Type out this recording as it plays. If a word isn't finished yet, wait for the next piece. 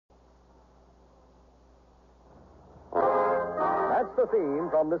That's the theme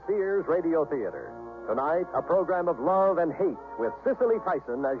from the Sears Radio Theater. Tonight, a program of love and hate with Cicely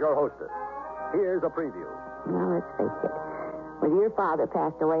Tyson as your hostess. Here's a preview. Now, let's face it. When your father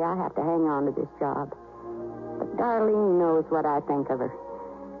passed away, I have to hang on to this job. But Darlene knows what I think of her.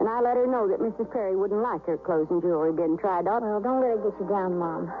 And I let her know that Mrs. Perry wouldn't like her clothes and jewelry being tried on. Well, don't let it get you down,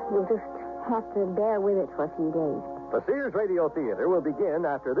 Mom. You'll just have to bear with it for a few days. The Sears Radio Theater will begin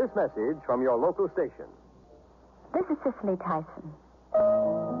after this message from your local station. This is Cicely Tyson.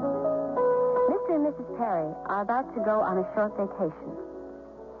 Mr. and Mrs. Perry are about to go on a short vacation.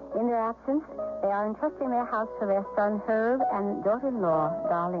 In their absence, they are entrusting their house to their son Herb and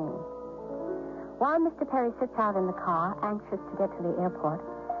daughter-in-law, Darlene. While Mr. Perry sits out in the car, anxious to get to the airport,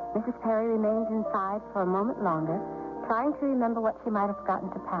 Mrs. Perry remains inside for a moment longer, trying to remember what she might have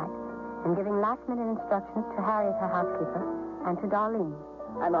forgotten to pack, and giving last-minute instructions to Harriet, her housekeeper, and to Darlene.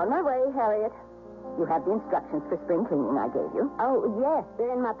 I'm on my way, Harriet. You have the instructions for spring cleaning I gave you. Oh, yes.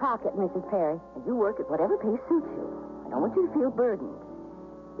 They're in my pocket, Mrs. Perry. And you work at whatever pace suits you. I don't want you to feel burdened.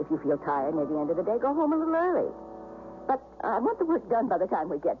 If you feel tired near the end of the day, go home a little early. But I want the work done by the time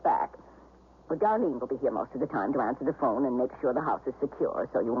we get back. Well, Darlene will be here most of the time to answer the phone and make sure the house is secure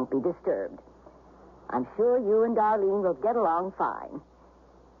so you won't be disturbed. I'm sure you and Darlene will get along fine.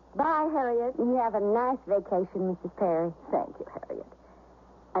 Bye, Harriet. You have a nice vacation, Mrs. Perry. Thank you, Harriet.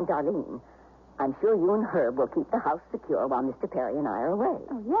 And Darlene, I'm sure you and Herb will keep the house secure while Mr. Perry and I are away.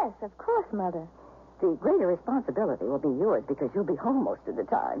 Oh, yes, of course, Mother. The greater responsibility will be yours because you'll be home most of the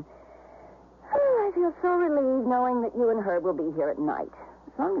time. Oh, I feel so relieved knowing that you and Herb will be here at night.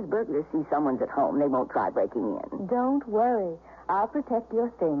 As long as burglars see someone's at home, they won't try breaking in. Don't worry. I'll protect your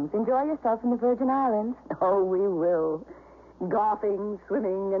things. Enjoy yourself in the Virgin Islands. Oh, we will. Golfing,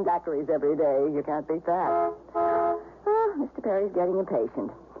 swimming, and daiquiris every day. You can't beat that. Oh, Mr. Perry's getting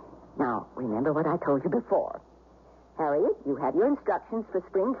impatient. Now, remember what I told you before. Harriet, you have your instructions for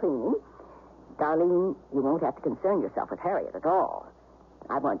spring cleaning. Darlene, you won't have to concern yourself with Harriet at all.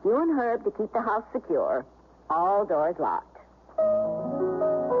 I want you and Herb to keep the house secure. All doors locked.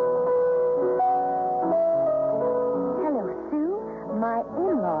 Hello, Sue. My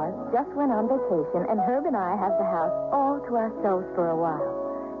in-laws just went on vacation, and Herb and I have the house all to ourselves for a while.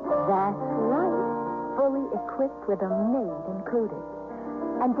 That's right. Fully equipped with a maid included.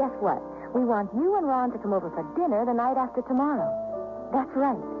 And guess what? We want you and Ron to come over for dinner the night after tomorrow. That's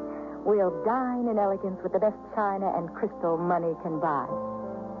right. We'll dine in elegance with the best china and crystal money can buy.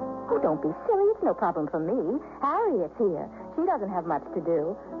 Oh, don't be silly. It's no problem for me. Harriet's here. She doesn't have much to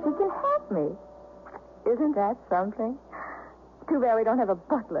do. She can help me. Isn't that something? Too bad we don't have a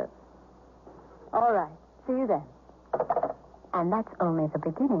butler. All right. See you then. And that's only the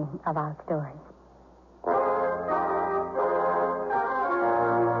beginning of our story.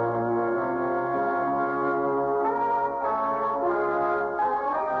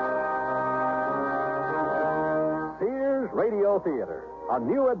 Radio Theater, a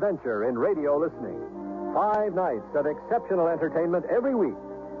new adventure in radio listening. 5 nights of exceptional entertainment every week,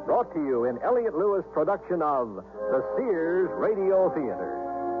 brought to you in Elliott Lewis' production of the Sears Radio Theater.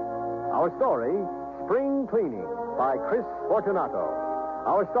 Our story, Spring Cleaning, by Chris Fortunato.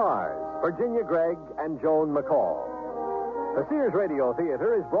 Our stars, Virginia Gregg and Joan McCall. The Sears Radio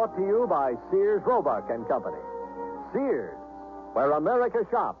Theater is brought to you by Sears Roebuck and Company. Sears, where America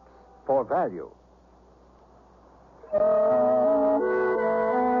shops for value. The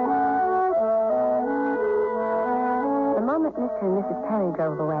moment Mr. and Mrs. Perry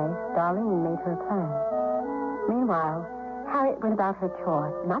drove away, Darlene made her plans. Meanwhile, Harriet went about her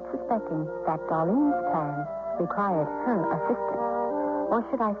chores, not suspecting that Darlene's plans required her assistance. Or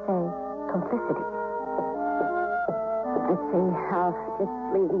should I say, complicity. Let's see. I'll just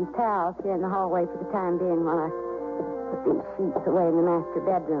leave these towels here in the hallway for the time being while I put these sheets away in the master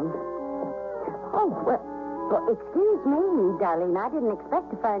bedroom. Oh, well, excuse me, Darlene. I didn't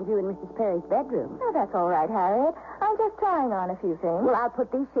expect to find you in Mrs. Perry's bedroom. Oh, that's all right, Harriet. I'm just trying on a few things. Well, I'll put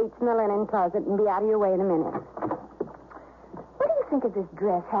these sheets in the linen closet and be out of your way in a minute. What do you think of this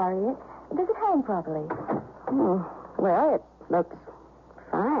dress, Harriet? Does it hang properly? Oh, well, it looks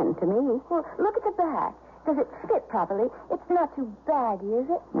fine to me. Well, look at the back. Does it fit properly? It's not too baggy,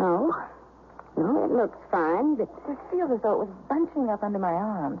 is it? No, it looks fine, but... It feels as though it was bunching up under my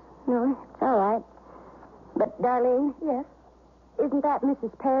arms. No, it's all right. But, Darlene? Yes? Isn't that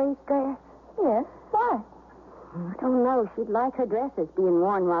Mrs. Perry's dress? Yes. Why? I don't know. She'd like her dresses being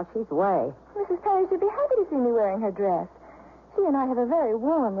worn while she's away. Mrs. Perry should be happy to see me wearing her dress. She and I have a very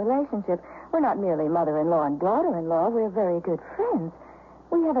warm relationship. We're not merely mother-in-law and daughter-in-law. We're very good friends.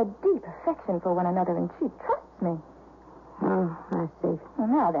 We have a deep affection for one another, and she trusts me. Oh, I see. Well,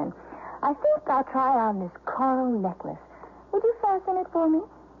 now then, I think I'll try on this coral necklace. Would Would you fasten it for me?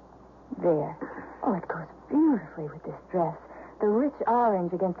 There. Oh, it goes beautifully with this dress. The rich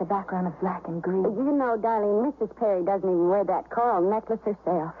orange against a background of black and green. You know, darling, Mrs. Perry doesn't even wear that coral necklace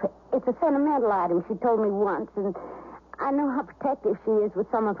herself. It's a sentimental item, she told me once, and I know how protective she is with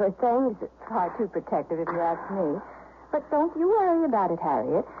some of her things. It's far too protective, if you ask me. But don't you worry about it,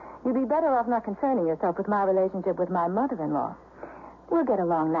 Harriet. You'd be better off not concerning yourself with my relationship with my mother-in-law. We'll get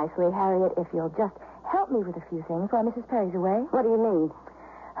along nicely, Harriet, if you'll just help me with a few things while Mrs. Perry's away. What do you mean?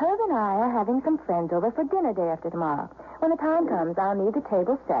 Herb and I are having some friends over for dinner day after tomorrow. When the time comes, I'll need the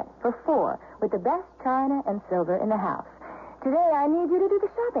table set for 4 with the best china and silver in the house. Today, I need you to do the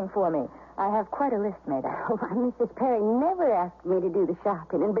shopping for me. I have quite a list made out. Oh, Mrs. Perry never asked me to do the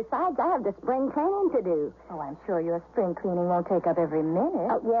shopping. And besides, I have the spring cleaning to do. Oh, I'm sure your spring cleaning won't take up every minute.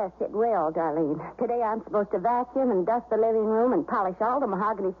 Oh, yes, it will, Darlene. Today I'm supposed to vacuum and dust the living room and polish all the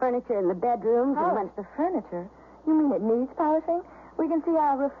mahogany furniture in the bedrooms. Polish the furniture? You mean it needs polishing? We can see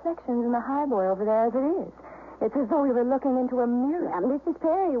our reflections in the highboy over there as it is. It's as though we were looking into a mirror. Now, Mrs.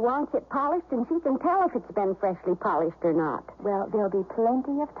 Perry wants it polished, and she can tell if it's been freshly polished or not. Well, there'll be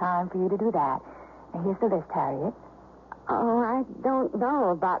plenty of time for you to do that. Now, here's the list, Harriet. Oh, I don't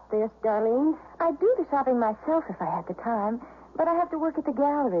know about this, Darlene. I'd do the shopping myself if I had the time, but I have to work at the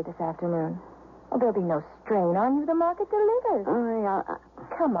gallery this afternoon. Well, there'll be no strain on you. The market delivers. Oh, yeah.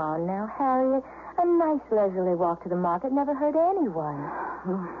 Come on now, Harriet. A nice leisurely walk to the market never hurt anyone.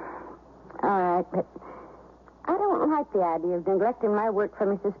 All right, but I don't like the idea of neglecting my work for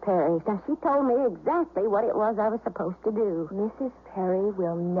Mrs. Perry. Now, she told me exactly what it was I was supposed to do. Mrs. Perry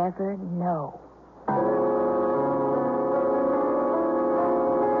will never know.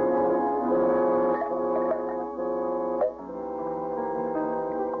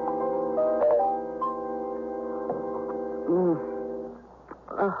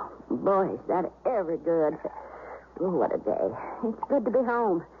 Oh, boy, is that ever good. Oh, what a day. It's good to be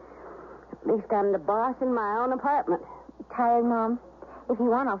home. At least I'm the boss in my own apartment. Tired, Mom? If you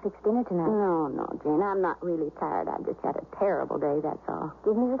want, I'll fix dinner tonight. No, Jane, I'm not really tired. I just had a terrible day, that's all.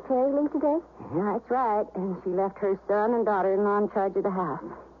 Did Mrs. Perry leave today? Yeah, that's right. And she left her son and daughter-in-law in charge of the house.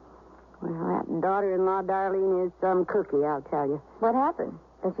 Well, that daughter-in-law, Darlene, is some cookie, I'll tell you. What happened?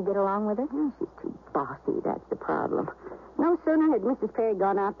 Does she get along with her? Oh, she's too bossy, that's the problem. No sooner had Mrs. Perry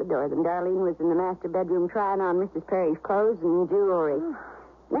gone out the door than Darlene was in the master bedroom trying on Mrs. Perry's clothes and jewelry.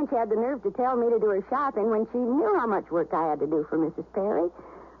 Then she had the nerve to tell me to do her shopping when she knew how much work I had to do for Mrs. Perry.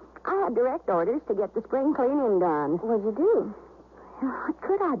 I had direct orders to get the spring cleaning done. What'd you do? What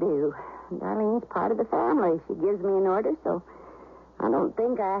could I do? Darlene's part of the family. She gives me an order, so I don't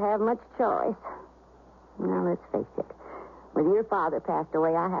think I have much choice. Now, let's face it. With your father passed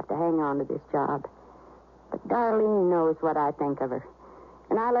away, I have to hang on to this job. But Darlene knows what I think of her.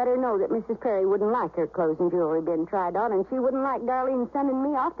 And I let her know that Mrs. Perry wouldn't like her clothes and jewelry being tried on, and she wouldn't like Darlene sending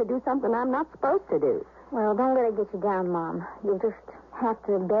me off to do something I'm not supposed to do. Well, don't let it get you down, Mom. You'll just have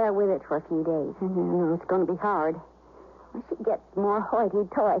to bear with it for a few days. No, it's going to be hard. Well, she gets more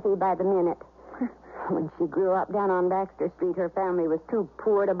hoity-toity by the minute. When she grew up down on Baxter Street, her family was too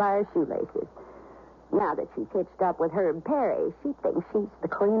poor to buy her shoelaces. Now that she's hitched up with Herb Perry, she thinks she's the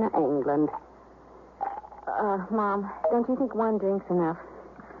Queen of England. Mom, don't you think one drink's enough?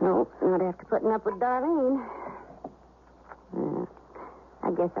 No, not after putting up with Darlene.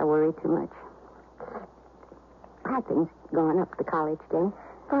 I guess I worry too much. How things going up the college, Jane?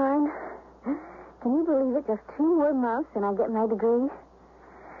 Fine. Can you believe it? Just 2 more months and I'll get my degree.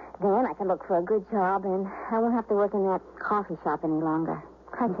 Then I can look for a good job and I won't have to work in that coffee shop any longer.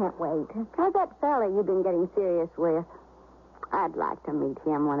 I can't wait. How's that fella you've been getting serious with? I'd like to meet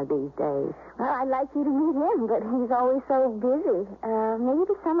him one of these days. Well, I'd like you to meet him, but he's always so busy. Maybe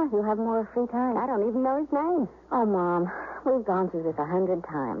this summer he'll have more free time. I don't even know his name. Oh, Mom, we've gone through this 100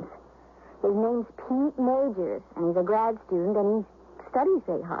 times. His name's Pete Majors, and he's a grad student, and he studies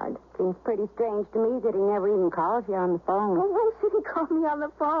very hard. Seems pretty strange to me that he never even calls you on the phone. Well, why should he call me on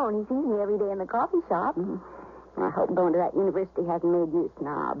the phone? He sees me every day in the coffee shop. I hope going to that university hasn't made you a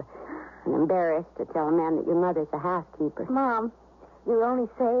snob. I'm embarrassed to tell a man that your mother's a housekeeper. Mom, you're only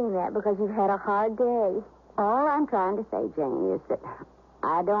saying that because you've had a hard day. All I'm trying to say, Jane, is that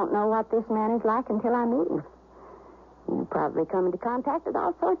I don't know what this man is like until I meet him. You'll probably come into contact with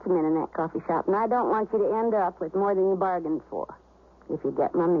all sorts of men in that coffee shop, and I don't want you to end up with more than you bargained for, if you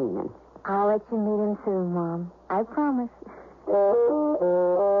get my meaning. I'll let you meet him soon, Mom. I promise.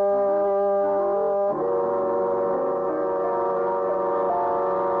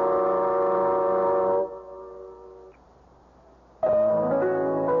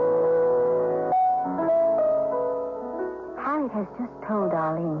 Has just told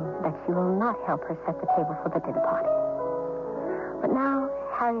Darlene that she will not help her set the table for the dinner party. But now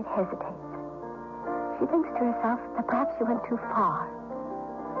Harriet hesitates. She thinks to herself that perhaps she went too far.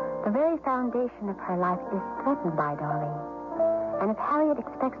 The very foundation of her life is threatened by Darlene. And if Harriet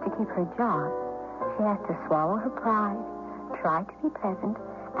expects to keep her job, she has to swallow her pride, try to be pleasant,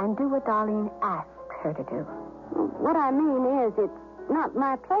 and do what Darlene asks her to do. What I mean is, it's not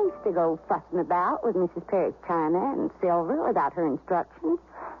my place to go fussing about with Mrs. Perry's china and silver without her instructions.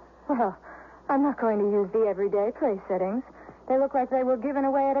 Well, I'm not going to use the everyday place settings. They look like they were given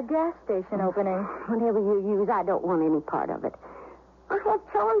away at a gas station opening. Whatever you use, I don't want any part of it. I have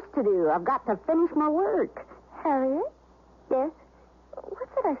chores to do. I've got to finish my work. Harriet? Yes?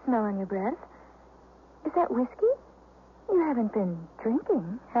 What's that I smell on your breath? Is that whiskey? You haven't been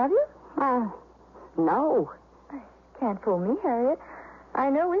drinking, have you? No. Can't fool me, Harriet. I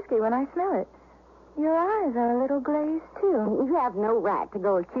know whiskey when I smell it. Your eyes are a little glazed, too. You have no right to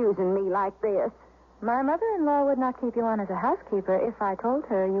go accusing me like this. My mother-in-law would not keep you on as a housekeeper if I told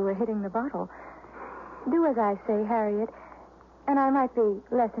her you were hitting the bottle. Do as I say, Harriet, and I might be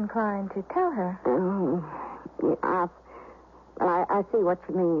less inclined to tell her. I see what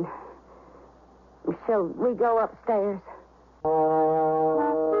you mean. Shall we go upstairs?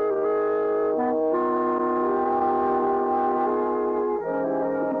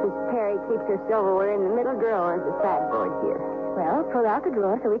 Mrs. Perry keeps her silverware in the middle drawer of the sideboard here. Well, pull out the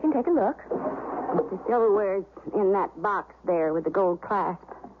drawer so we can take a look. The silverware's in that box there with the gold clasp.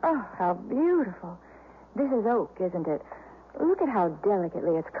 Oh, how beautiful. This is oak, isn't it? Look at how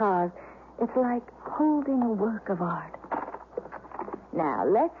delicately it's carved. It's like holding a work of art. Now,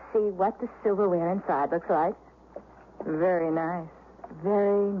 let's see what the silverware inside looks like. Very nice.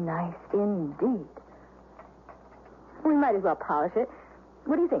 Very nice indeed. We might as well polish it.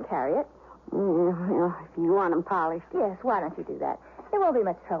 What do you think, Harriet? Well, if you want them polished. Yes, why don't you do that? It won't be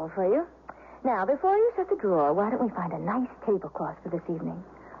much trouble for you. Now, before you shut the drawer, why don't we find a nice tablecloth for this evening?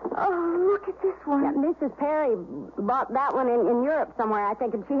 Oh, look at this one. Yeah, Mrs. Perry bought that one in Europe somewhere, I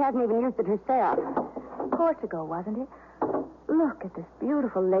think, and she hasn't even used it herself. Portugal, wasn't it? Look at this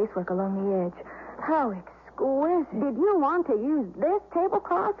beautiful lacework along the edge. How exquisite. Did you want to use this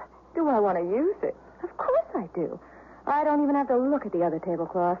tablecloth? Do I want to use it? Of course I do. I don't even have to look at the other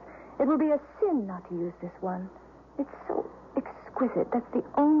tablecloth. It will be a sin not to use this one. It's so exquisite. That's the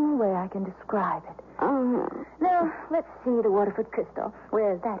only way I can describe it. Now, let's see the Waterford crystal.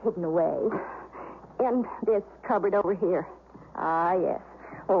 Where's that hidden away? In this cupboard over here. Ah, yes.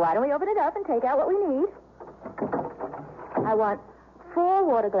 Well, why don't we open it up and take out what we need? I want 4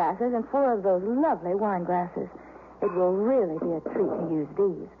 water glasses and 4 of those lovely wine glasses. It will really be a treat to use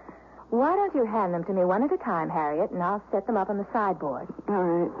these. Why don't you hand them to me one at a time, Harriet, and I'll set them up on the sideboard. All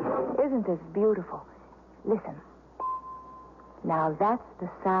right. Isn't this beautiful? Listen. Now, that's the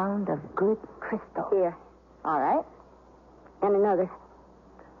sound of good crystal. Here. All right. And another.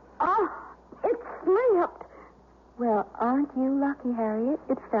 Oh, it slipped. Well, aren't you lucky, Harriet?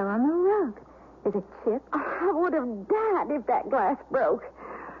 It fell on the rug. Is it chipped? I would have died if that glass broke.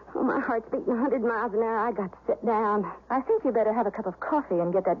 Oh, my heart's beating 100 miles an hour. I got to sit down. I think you better have a cup of coffee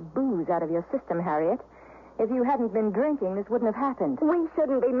and get that booze out of your system, Harriet. If you hadn't been drinking, this wouldn't have happened. We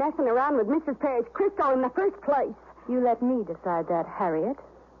shouldn't be messing around with Mrs. Perry's crystal in the first place. You let me decide that, Harriet.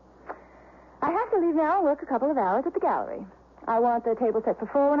 I have to leave now and work a couple of hours at the gallery. I want the table set for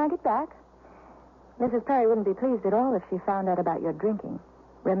 4 when I get back. Mrs. Perry wouldn't be pleased at all if she found out about your drinking.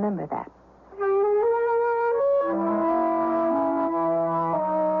 Remember that.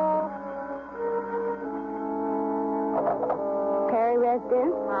 Perry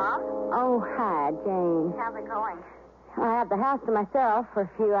residence? Mom? Oh, hi, Jane. How's it going? I have the house to myself for a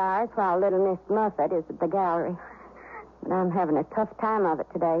few hours while little Miss Muffet is at the gallery. But I'm having a tough time of it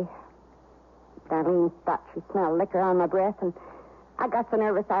today. Darlene thought she smelled liquor on my breath, and I got so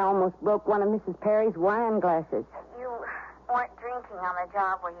nervous I almost broke one of Mrs. Perry's wine glasses. You weren't drinking on the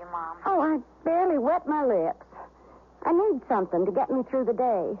job, were you, Mom? Oh, I barely wet my lips. I need something to get me through the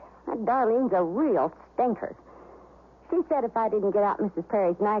day. That Darlene's a real stinker. She said if I didn't get out Mrs.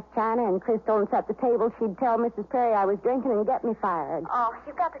 Perry's nice china and crystal and set the table, she'd tell Mrs. Perry I was drinking and get me fired. Oh,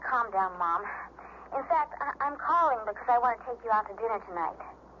 you've got to calm down, Mom. In fact, I'm calling because I want to take you out to dinner tonight.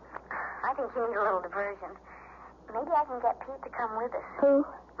 I think you need a little diversion. Maybe I can get Pete to come with us. Who?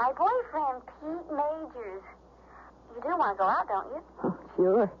 My boyfriend, Pete Majors. You do want to go out, don't you? Oh,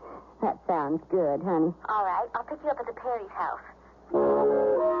 sure. That sounds good, honey. All right. I'll pick you up at the Perry's house.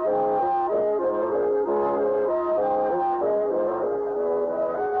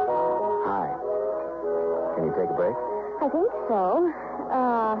 Hi. Can you take a break? I think so.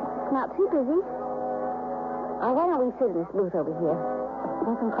 Not too busy. Why don't we sit in this booth over here?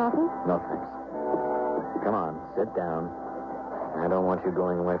 Want some coffee? No, thanks. Come on, sit down. I don't want you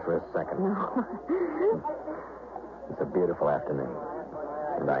going away for a second. No. It's a beautiful afternoon.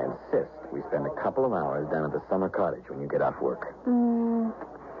 And I insist we spend a couple of hours down at the summer cottage when you get off work.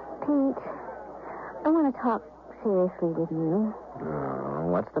 Pete, I want to talk seriously with you. Oh,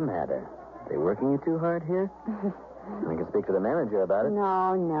 what's the matter? They working you too hard here? I can speak to the manager about it.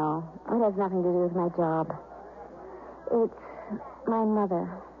 No. It has nothing to do with my job. It's my mother.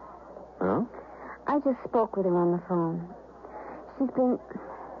 Oh? I just spoke with her on the phone. She's been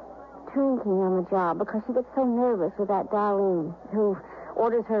drinking on the job because she gets so nervous with that Darlene who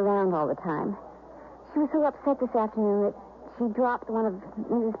orders her around all the time. She was so upset this afternoon that she dropped one of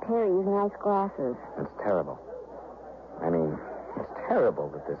Mrs. Perry's nice glasses. That's terrible. I mean, it's terrible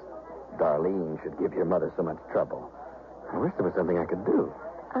that this Darlene should give your mother so much trouble. I wish there was something I could do.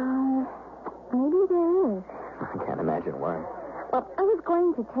 Maybe there is. I can't imagine why. Well, I was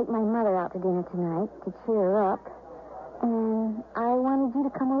going to take my mother out to dinner tonight to cheer her up, and I wanted you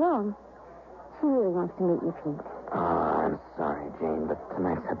to come along. She really wants to meet you, Pete. Oh, I'm sorry, Jane, but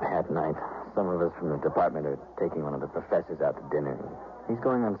tonight's a bad night. Some of us from the department are taking one of the professors out to dinner. He's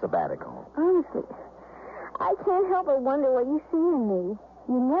going on sabbatical. Honestly, I can't help but wonder what you see in me.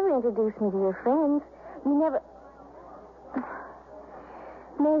 You never introduced me to your friends. You never...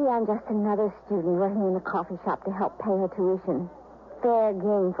 Maybe I'm just another student working in the coffee shop to help pay her tuition. Fair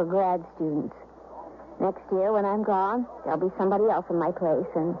game for grad students. Next year, when I'm gone, there'll be somebody else in my place,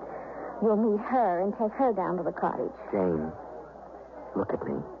 and you'll meet her and take her down to the cottage. Jane, look at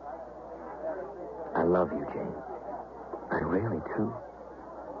me. I love you, Jane. I really do.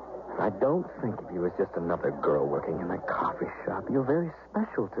 I don't think of you as just another girl working in a coffee shop. You're very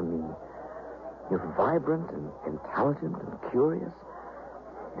special to me. You're vibrant and intelligent and curious.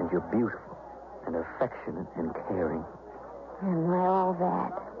 And you're beautiful and affectionate and caring. Am I all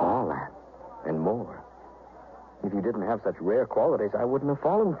that? All that and more. If you didn't have such rare qualities, I wouldn't have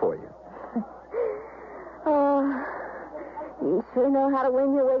fallen for you. Oh, you sure know how to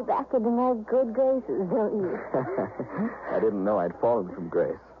win your way back into my good graces, don't you? I didn't know I'd fallen from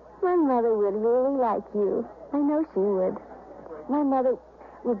grace. My mother would really like you. I know she would. My mother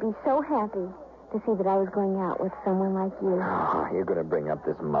would be so happy to see that I was going out with someone like you. Oh, you're going to bring up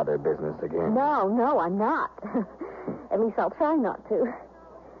this mother business again. No, I'm not. At least I'll try not to.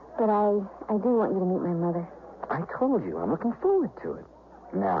 But I do want you to meet my mother. I told you, I'm looking forward to it.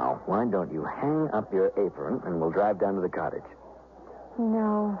 Now, why don't you hang up your apron and we'll drive down to the cottage?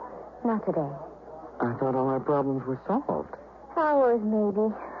 No, not today. I thought all our problems were solved. Ours, maybe,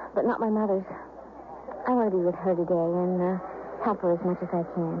 but not my mother's. I want to be with her today and help her as much as I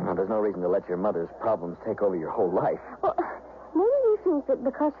can. Now, there's no reason to let your mother's problems take over your whole life. Well, maybe you think that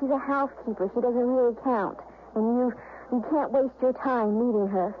because she's a housekeeper, she doesn't really count, and you can't waste your time meeting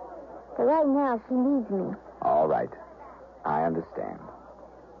her. But right now, she needs me. All right. I understand.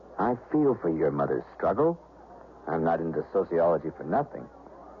 I feel for your mother's struggle. I'm not into sociology for nothing.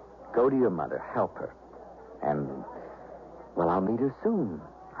 Go to your mother. Help her. And, well, I'll meet her soon.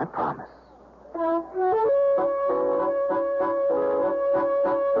 I promise. I'm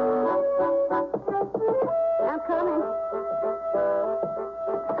coming.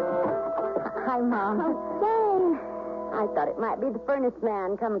 Hi, Mom. Jane, I thought it might be the furnace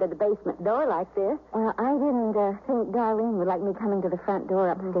man coming to the basement door like this. Well, I didn't think Darlene would like me coming to the front door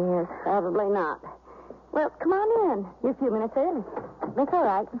upstairs. Probably not. Well, come on in. You're a few minutes early. That's all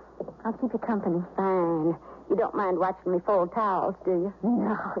right. I'll keep you company. Fine. You don't mind watching me fold towels, do you?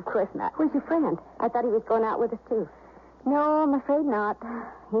 No. Of course not. Where's your friend? I thought he was going out with us, too. No, I'm afraid not.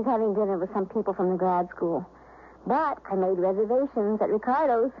 He's having dinner with some people from the grad school. But I made reservations at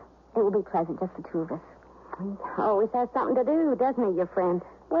Ricardo's. It will be pleasant, just the two of us. He always has something to do, doesn't he, your friend?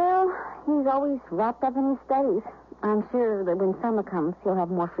 Well, he's always wrapped up in his studies. I'm sure that when summer comes, he'll have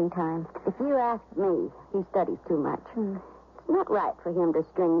more free time. If you ask me, he studies too much. It's not right for him to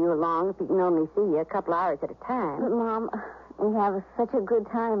string you along if he can only see you a couple hours at a time. But, Mom, we have such a good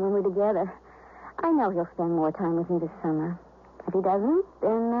time when we're together. I know he'll spend more time with me this summer. If he doesn't,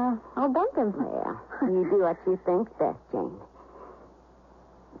 then I'll bump him. Yeah, you do what you think's best, Jane.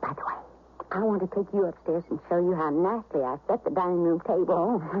 By the way, I want to take you upstairs and show you how nicely I set the dining room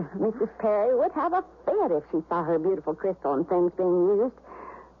table. Mrs. Perry would have a fit if she saw her beautiful crystal and things being used.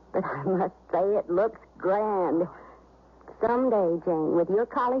 But I must say it looks grand. Someday, Jane, with your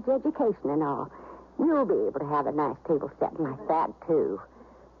college education and all, you'll be able to have a nice table setting like that, too.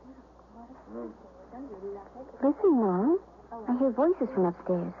 Listen, Mom. I hear voices from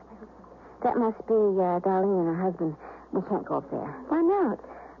upstairs. That must be Darlene and her husband. We can't go up there. Why not?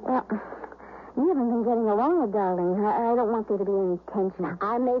 Well, you haven't been getting along with Darlene. I don't want there to be any tension.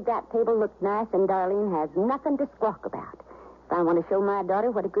 I made that table look nice, and Darlene has nothing to squawk about. If I want to show my daughter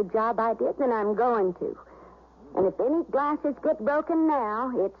what a good job I did, then I'm going to. And if any glasses get broken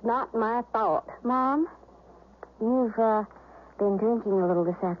now, it's not my fault. Mom, you've been drinking a little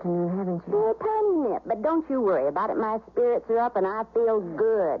this afternoon, haven't you? A tiny nip, but don't you worry about it. My spirits are up and I feel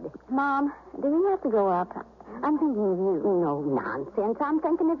good. Mom, do we have to go up? I'm thinking of you. No nonsense. I'm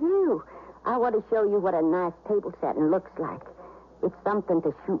thinking of you. I want to show you what a nice table setting looks like. It's something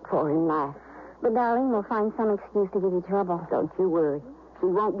to shoot for in life. But Darlene will find some excuse to give you trouble. Don't you worry. She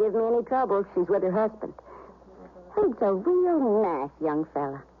won't give me any trouble if she's with her husband. He's a real nice young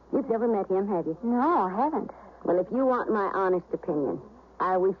fella. You've never met him, have you? No, I haven't. Well, if you want my honest opinion,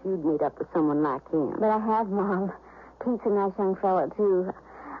 I wish you'd meet up with someone like him. But I have, Mom. Pete's a nice young fellow, too.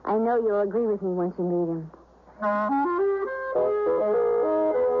 I know you'll agree with me once you meet him.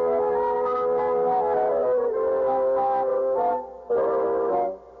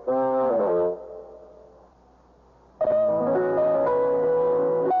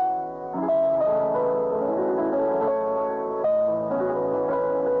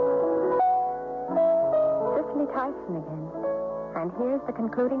 And here's the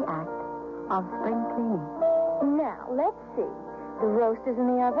concluding act of spring cleaning. Now, let's see. The roast is in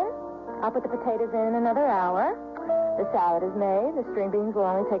the oven. I'll put the potatoes in another hour. The salad is made. The string beans will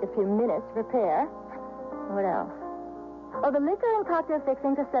only take a few minutes to prepare. What else? Oh, the liquor and cocktail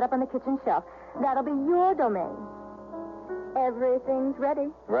fixings are set up on the kitchen shelf. That'll be your domain. Everything's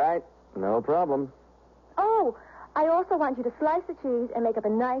ready. Right. No problem. Oh, I also want you to slice the cheese and make up a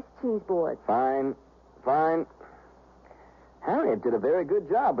nice cheese board. Fine. Harriet did a very good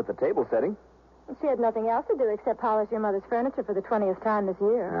job with the table setting. She had nothing else to do except polish your mother's furniture for the 20th time this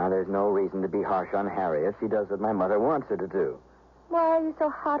year. Now, there's no reason to be harsh on Harriet. She does what my mother wants her to do. Why are you so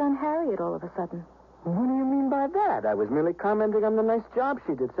hot on Harriet all of a sudden? What do you mean by that? I was merely commenting on the nice job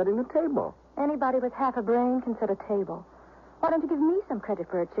she did setting the table. Anybody with half a brain can set a table. Why don't you give me some credit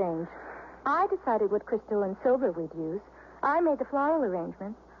for a change? I decided what crystal and silver we'd use. I made the floral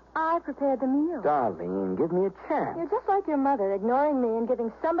arrangements. I prepared the meal. Darlene, give me a chance. You're just like your mother, ignoring me and giving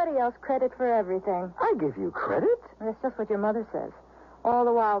somebody else credit for everything. I give you credit? That's just what your mother says. All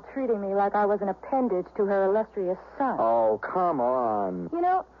the while treating me like I was an appendage to her illustrious son. Oh, come on. You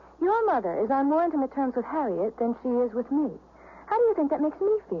know, your mother is on more intimate terms with Harriet than she is with me. How do you think that makes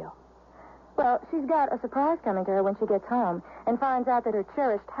me feel? Well, she's got a surprise coming to her when she gets home and finds out that her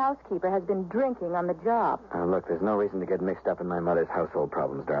cherished housekeeper has been drinking on the job. Now, look, there's no reason to get mixed up in my mother's household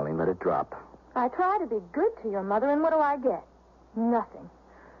problems, Darlene. Let it drop. I try to be good to your mother, and what do I get? Nothing.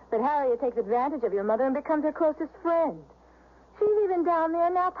 But Harriet takes advantage of your mother and becomes her closest friend. She's even down there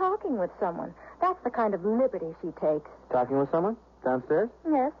now talking with someone. That's the kind of liberty she takes. Talking with someone? Downstairs?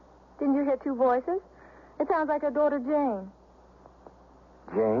 Yes. Didn't you hear two voices? It sounds like her daughter Jane.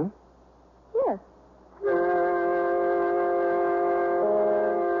 Jane? Yes.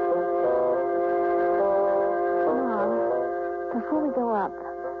 Mom, before we go up,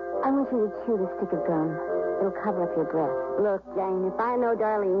 I want you to chew the stick of gum. It'll cover up your breath. Look, Jane, if I know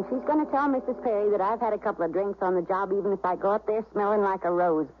Darlene, she's going to tell Mrs. Perry that I've had a couple of drinks on the job, even if I go up there smelling like a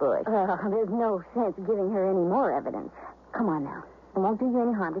rose bush. There's no sense giving her any more evidence. Come on now. It won't do you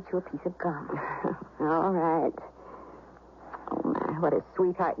any harm to chew a piece of gum. All right. Oh, my, what a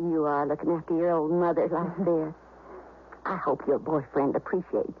sweetheart you are looking after your old mother like this. I hope your boyfriend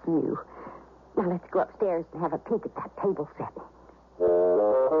appreciates you. Now, let's go upstairs and have a peek at that table set.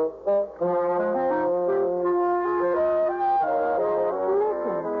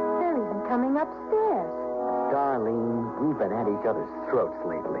 Listen, they're even coming upstairs. Darlene, we've been at each other's throats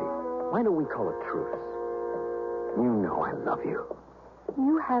lately. Why don't we call a truce? You know I love you.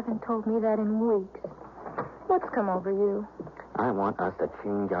 You haven't told me that in weeks. What's come over you? I want us to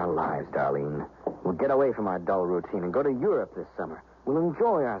change our lives, Darlene. We'll get away from our dull routine and go to Europe this summer. We'll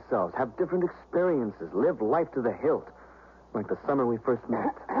enjoy ourselves, have different experiences, live life to the hilt. Like the summer we first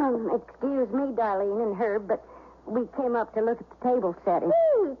met. Excuse me, Darlene and Herb, but we came up to look at the table setting.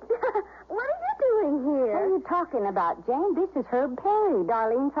 Pete! What are you doing here? What are you talking about, Jane? This is Herb Perry,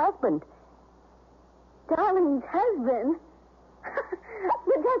 Darlene's husband. Darlene's husband?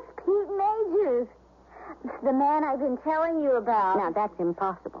 But that's Pete Majors. The man I've been telling you about. Now, that's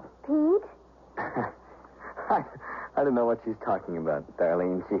impossible. Pete? I don't know what she's talking about,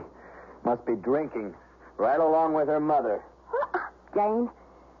 Darlene. She must be drinking right along with her mother. Jane,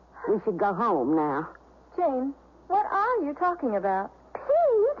 we should go home now. Jane, what are you talking about?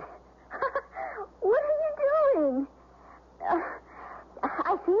 Pete? What are you doing?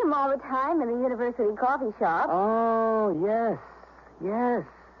 I see him all the time in the university coffee shop. Oh, yes.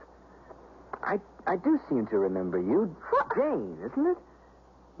 I do seem to remember you. Jane, isn't it?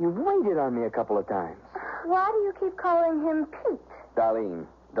 You've waited on me a couple of times. Why do you keep calling him Pete? Darlene,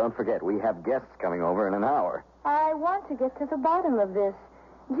 don't forget, we have guests coming over in an hour. I want to get to the bottom of this.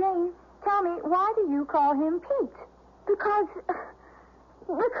 Jane, tell me, why do you call him Pete? Because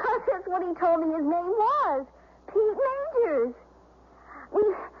that's what he told me his name was. Pete Majors.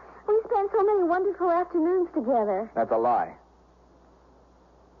 We spent so many wonderful afternoons together. That's a lie.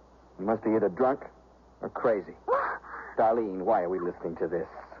 You must be either drunk or crazy. Darlene, why are we listening to this?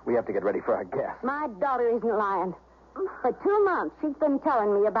 We have to get ready for our guest. My daughter isn't lying. For 2 months, she's been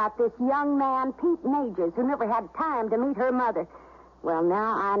telling me about this young man, Pete Majors, who never had time to meet her mother. Well,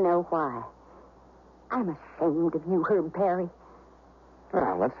 now I know why. I'm ashamed of you, Herb Perry.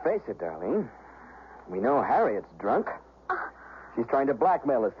 Well, let's face it, Darlene. We know Harriet's drunk. She's trying to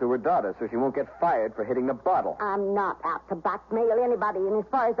blackmail us through her daughter so she won't get fired for hitting the bottle. I'm not out to blackmail anybody, and as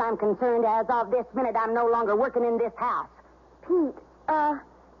far as I'm concerned, as of this minute, I'm no longer working in this house. Pete,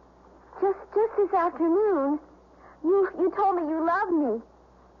 just this afternoon, you told me you loved me.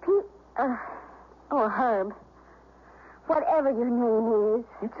 Pete, Herb, whatever your name is.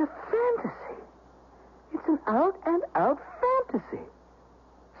 It's a fantasy. It's an out-and-out fantasy.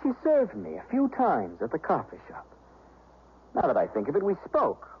 She served me a few times at the coffee shop. Now that I think of it, we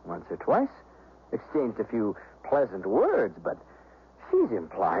spoke once or twice, exchanged a few pleasant words, but she's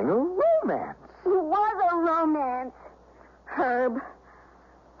implying a romance. It was a romance, Herb.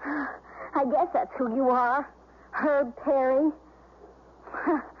 I guess that's who you are, Herb Perry.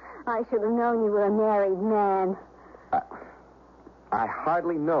 I should have known you were a married man. I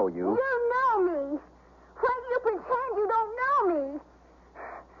hardly know you. You know me. Why do you pretend you don't know me?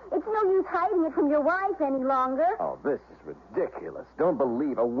 It's no use hiding it from your wife any longer. Oh, this is ridiculous. Don't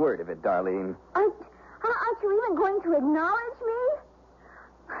believe a word of it, Darlene. Aren't you even going to acknowledge me?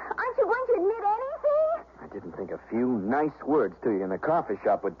 Aren't you going to admit anything? I didn't think a few nice words to you in the coffee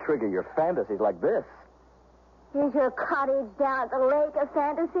shop would trigger your fantasies like this. Is your cottage down at the lake a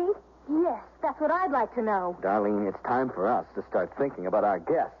fantasy? Yes, that's what I'd like to know. Darlene, it's time for us to start thinking about our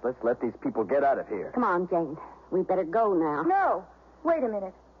guests. Let's let these people get out of here. Come on, Jane. We better go now. No. Wait a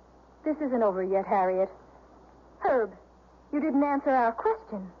minute. This isn't over yet, Harriet. Herb, you didn't answer our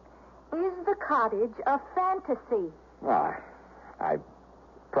question. Is the cottage a fantasy? Well, I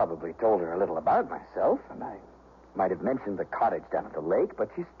probably told her a little about myself, and I might have mentioned the cottage down at the lake,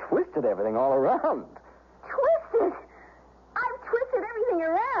 but she's twisted everything all around. Twisted? I've twisted everything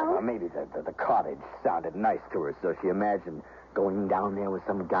around. Well, maybe the cottage sounded nice to her, so she imagined going down there with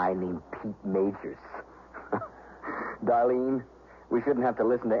some guy named Pete Majors. Darlene, we shouldn't have to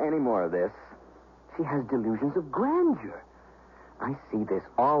listen to any more of this. She has delusions of grandeur. I see this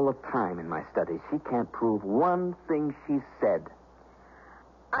all the time in my studies. She can't prove one thing she said.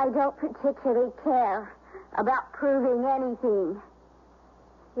 I don't particularly care about proving anything.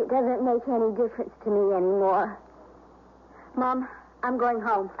 It doesn't make any difference to me anymore. Mom, I'm going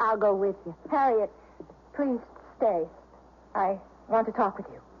home. I'll go with you. Harriet, please stay. I want to talk with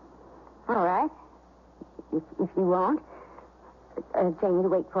you. All right. If you want. Jane, you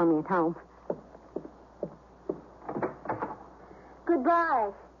wait for me at home.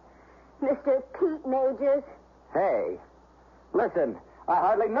 Goodbye, Mr. Pete Majors. Hey, listen, I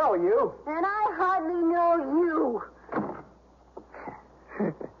hardly know you. And I hardly know you.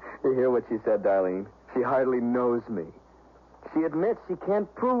 You hear what she said, Darlene? She hardly knows me. She admits she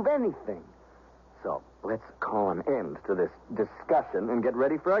can't prove anything. So let's call an end to this discussion and get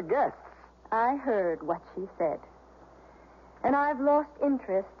ready for our guests. I heard what she said. And I've lost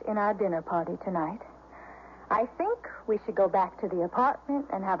interest in our dinner party tonight. I think we should go back to the apartment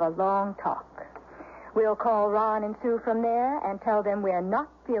and have a long talk. We'll call Ron and Sue from there and tell them we're not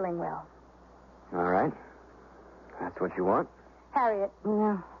feeling well. All right. That's what you want? Harriet.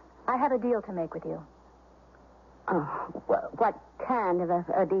 Yeah. I have a deal to make with you. Oh, what kind of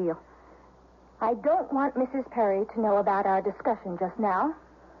a deal? I don't want Mrs. Perry to know about our discussion just now.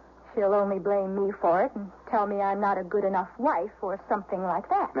 She'll only blame me for it and tell me I'm not a good enough wife or something like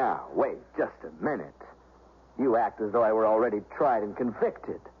that. Now, wait just a minute. You act as though I were already tried and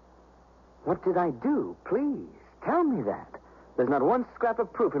convicted. What did I do? Please, tell me that. There's not one scrap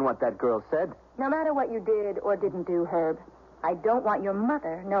of proof in what that girl said. No matter what you did or didn't do, Herb, I don't want your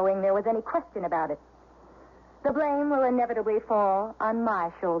mother knowing there was any question about it. The blame will inevitably fall on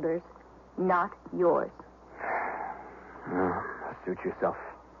my shoulders, not yours. Suit yourself.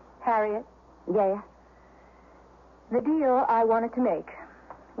 Harriet? Yeah? The deal I wanted to make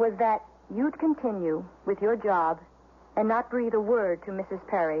was that you'd continue with your job and not breathe a word to Mrs.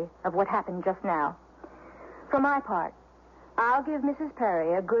 Perry of what happened just now. For my part, I'll give Mrs.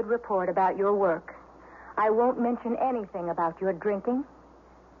 Perry a good report about your work. I won't mention anything about your drinking.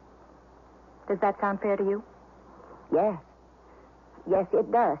 Does that sound fair to you? Yes. Yes,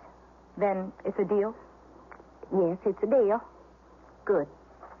 it does. Then it's a deal? Yes, it's a deal. Good.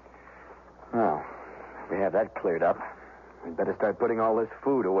 Oh, we have that cleared up. We'd better start putting all this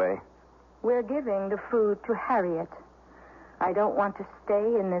food away. We're giving the food to Harriet. I don't want to stay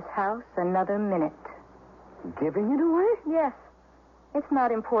in this house another minute. Giving it away? Yes. It's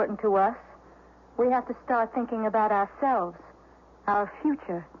not important to us. We have to start thinking about ourselves, our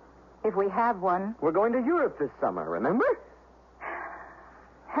future, if we have one. We're going to Europe this summer, remember?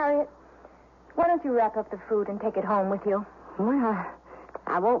 Harriet, why don't you wrap up the food and take it home with you? Well,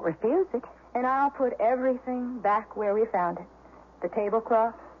 I won't refuse it. And I'll put everything back where we found it. The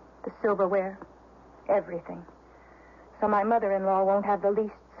tablecloth, the silverware, everything. So my mother-in-law won't have the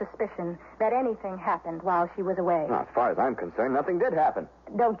least suspicion that anything happened while she was away. Well, as far as I'm concerned, nothing did happen.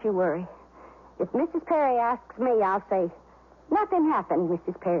 Don't you worry. If Mrs. Perry asks me, I'll say, nothing happened,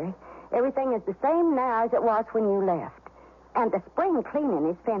 Mrs. Perry. Everything is the same now as it was when you left. And the spring cleaning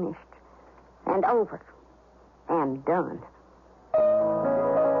is finished. And over. And done.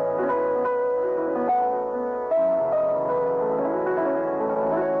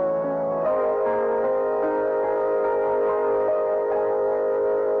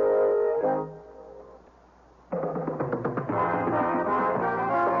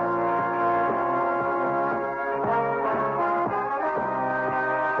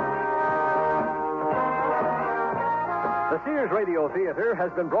 The Sears Radio Theater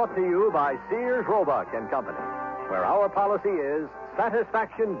has been brought to you by Sears, Roebuck and Company, where our policy is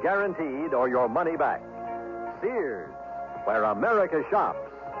satisfaction guaranteed or your money back. Sears, where America shops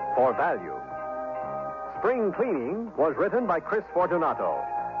for value. Spring Cleaning was written by Chris Fortunato,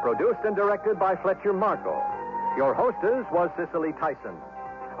 produced and directed by Fletcher Marco. Your hostess was Cicely Tyson.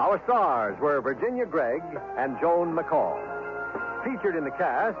 Our stars were Virginia Gregg and Joan McCall. Featured in the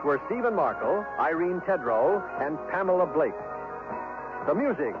cast were Stephen Markle, Irene Tedrow, and Pamela Blake. The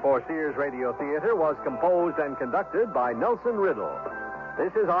music for Sears Radio Theater was composed and conducted by Nelson Riddle.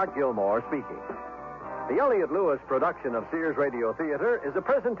 This is Art Gilmore speaking. The Elliott Lewis production of Sears Radio Theater is a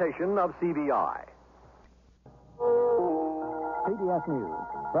presentation of CBI. CBS News.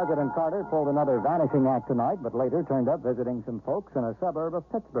 President Carter pulled another vanishing act tonight, but later turned up visiting some folks in a suburb of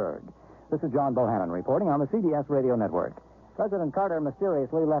Pittsburgh. This is John Bohannon reporting on the CBS Radio Network. President Carter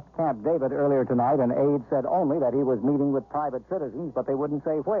mysteriously left Camp David earlier tonight, and aides said only that he was meeting with private citizens, but they wouldn't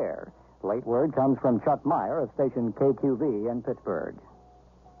say where. Late word comes from Chuck Meyer of station KQV in Pittsburgh.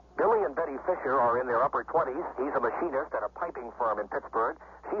 Billy and Betty Fisher are in their upper 20s. He's a machinist at a piping firm in Pittsburgh.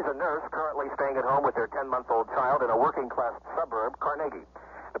 She's a nurse currently staying at home with their 10-month-old child in a working-class suburb, Carnegie.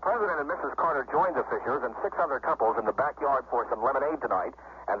 The President and Mrs. Carter joined the Fishers and 6 other couples in the backyard for some lemonade tonight,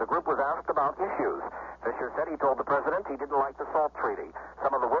 and the group was asked about issues. Fisher said he told the President he didn't like the SALT treaty.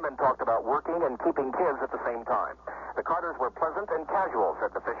 Some of the women talked about working and keeping kids at the same time. The Carters were pleasant and casual,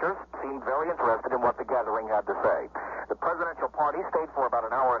 said the Fishers, seemed very interested in what the gathering had to say. The presidential party stayed for about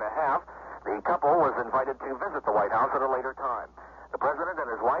an hour and a half. The couple was invited to visit the White House at a later time. The President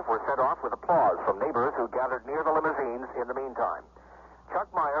and his wife were sent off with applause from neighbors who gathered near the limousines in the meantime. Chuck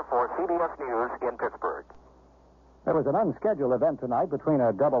Meyer for CBS News in Pittsburgh. There was an unscheduled event tonight between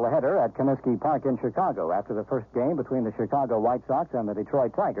a doubleheader at Comiskey Park in Chicago. After the first game between the Chicago White Sox and the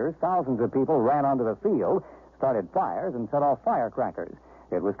Detroit Tigers, thousands of people ran onto the field, started fires, and set off firecrackers.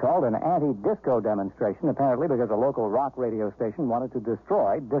 It was called an anti-disco demonstration, apparently because a local rock radio station wanted to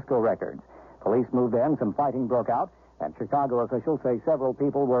destroy disco records. Police moved in, some fighting broke out, and Chicago officials say several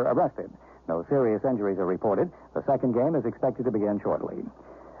people were arrested. No serious injuries are reported. The second game is expected to begin shortly.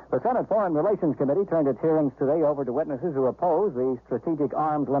 The Senate Foreign Relations Committee turned its hearings today over to witnesses who oppose the Strategic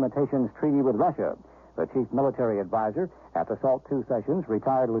Arms Limitations Treaty with Russia. The chief military advisor at the SALT II sessions,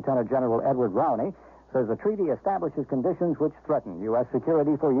 retired Lieutenant General Edward Rowney, says the treaty establishes conditions which threaten U.S.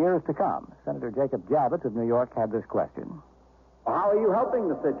 security for years to come. Senator Jacob Javits of New York had this question. How are you helping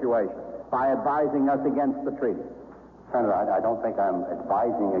the situation? By advising us against the treaty. Senator, I don't think I'm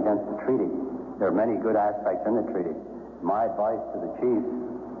advising against the treaty. There are many good aspects in the treaty. My advice to the chief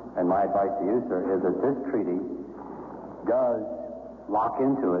and my advice to you, sir, is that this treaty does lock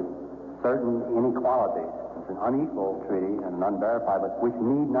into it certain inequalities. It's an unequal treaty and an unverified, but which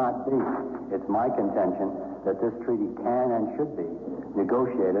need not be. It's my contention that this treaty can and should be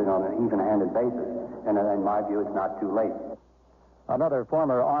negotiated on an even-handed basis. And in my view, it's not too late. Another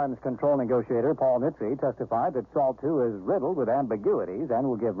former arms control negotiator, Paul Nitze, testified that SALT II is riddled with ambiguities and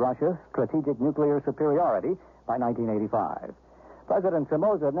will give Russia strategic nuclear superiority by 1985. President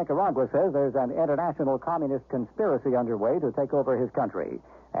Somoza of Nicaragua says there's an international communist conspiracy underway to take over his country.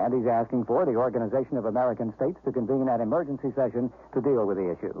 And he's asking for the Organization of American States to convene an emergency session to deal with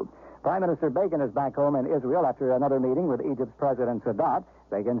the issue. Prime Minister Begin is back home in Israel after another meeting with Egypt's President Sadat.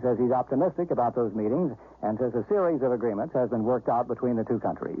 Begin says he's optimistic about those meetings and says a series of agreements has been worked out between the two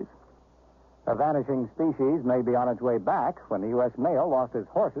countries. A vanishing species may be on its way back. When the U.S. mail lost its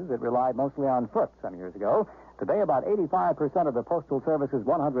horses, it relied mostly on foot some years ago. Today, about 85% of the Postal Service's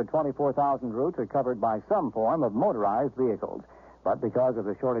 124,000 routes are covered by some form of motorized vehicles. But because of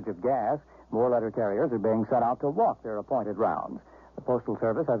the shortage of gas, more letter carriers are being sent out to walk their appointed rounds. The Postal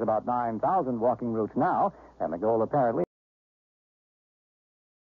Service has about 9,000 walking routes now, and the goal apparently